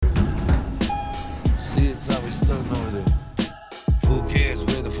nothing wrong with it. Who cares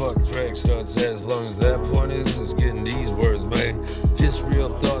where the fuck the track starts at? As long as that point is just getting these words made. Just real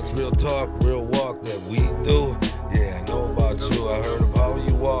thoughts, real talk, real walk that we do. Yeah, I know about you. I heard of how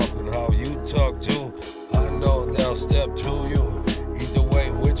you walk and how you talk too. I know they'll step to you. Either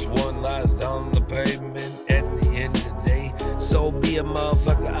way, which one lies down the pavement at the end of the day? So be a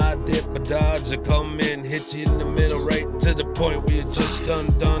motherfucker, I dip a dodge, or come in, hit you in the middle, right to the point where you're just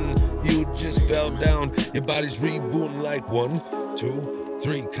undone. You just fell down, your body's rebooting like 1, 2,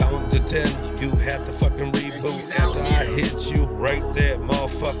 3, count to 10. You have to fucking reboot after I hit you right there,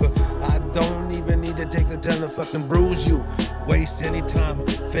 motherfucker. I don't even need to take the time to fucking bruise you. Waste any time,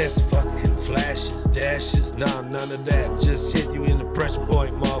 fast fucking flashes, dashes, nah, none of that. Just hit you in the pressure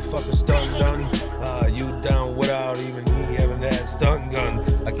point, motherfucker, stun done. You down without even me having that stun gun.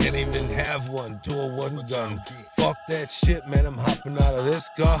 I can't even have one, 201 gun. Fuck that shit, man, I'm hopping out of this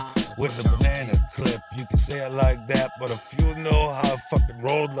car with a banana clip. You can say it like that, but if you know how I fucking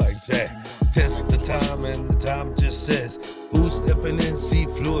rolled like that, test the time and the time just says, who's stepping in, see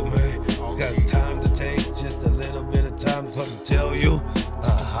fluid, man. It's got time to take, just a little bit of time to fucking tell you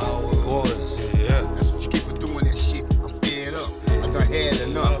how it was, yeah. That's what you get for doing that shit. I'm fed up. I done had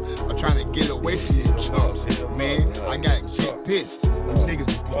enough. I'm trying to get away from you chumps, man. I gotta get pissed. You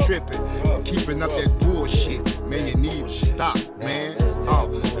niggas be tripping, keeping up that bullshit. Man, you need to stop, man.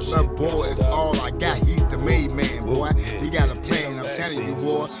 That boy is all I got. He's the made man, boy. He got a plan. I'm telling you,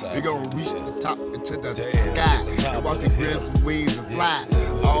 boy. We gonna reach the top into the sky. And watch me grab some wings and fly.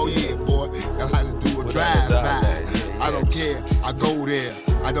 Oh yeah, boy. That's how to do a drive-by. I don't care. I go there.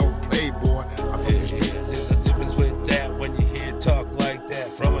 I don't play, boy. I'm from the streets. There's a difference with that when you hear talk like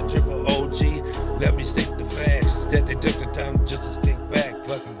that from a triple OG. Let me stick the facts that they took the time just to stick back.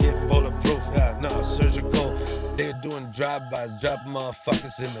 Fucking get bulletproof, no surgical. They're doing drive-bys, dropping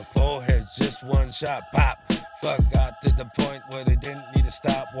motherfuckers in the forehead. Just one shot, pop. Fuck, got to the point where they didn't need to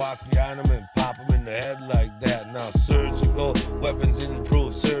stop, walk behind them and pop them in the head like that. Now surgical, weapons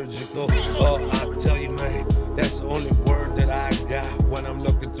improved, surgical. Oh, I tell you, man, that's the only word that I got when I'm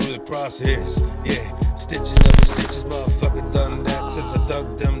looking through the crosshairs. Yeah, stitching up the stitches, motherfucker done that since I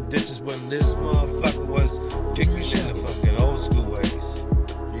dug them ditches when this motherfucker was kicking in the fucking old school ways.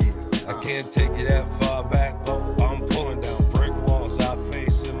 I can't take it that far back, but I'm pulling down brick walls I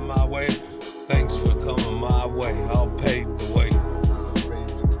face in my way. Thanks for coming my way, I'll pave the way.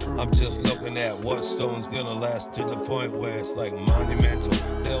 I'm just looking at what stone's gonna last to the point where it's like monumental.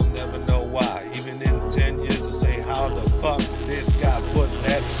 They'll never know why, even in 10 years to say how the fuck this guy put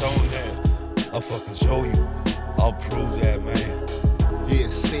that stone there. I'll fucking show you, I'll prove that, man. Yeah,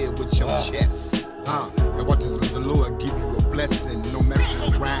 say it with your chest. And what does the Lord give you a blessing, no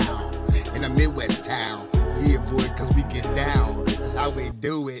messing around. In a Midwest town, yeah boy, cause we get down, that's how we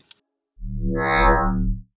do it.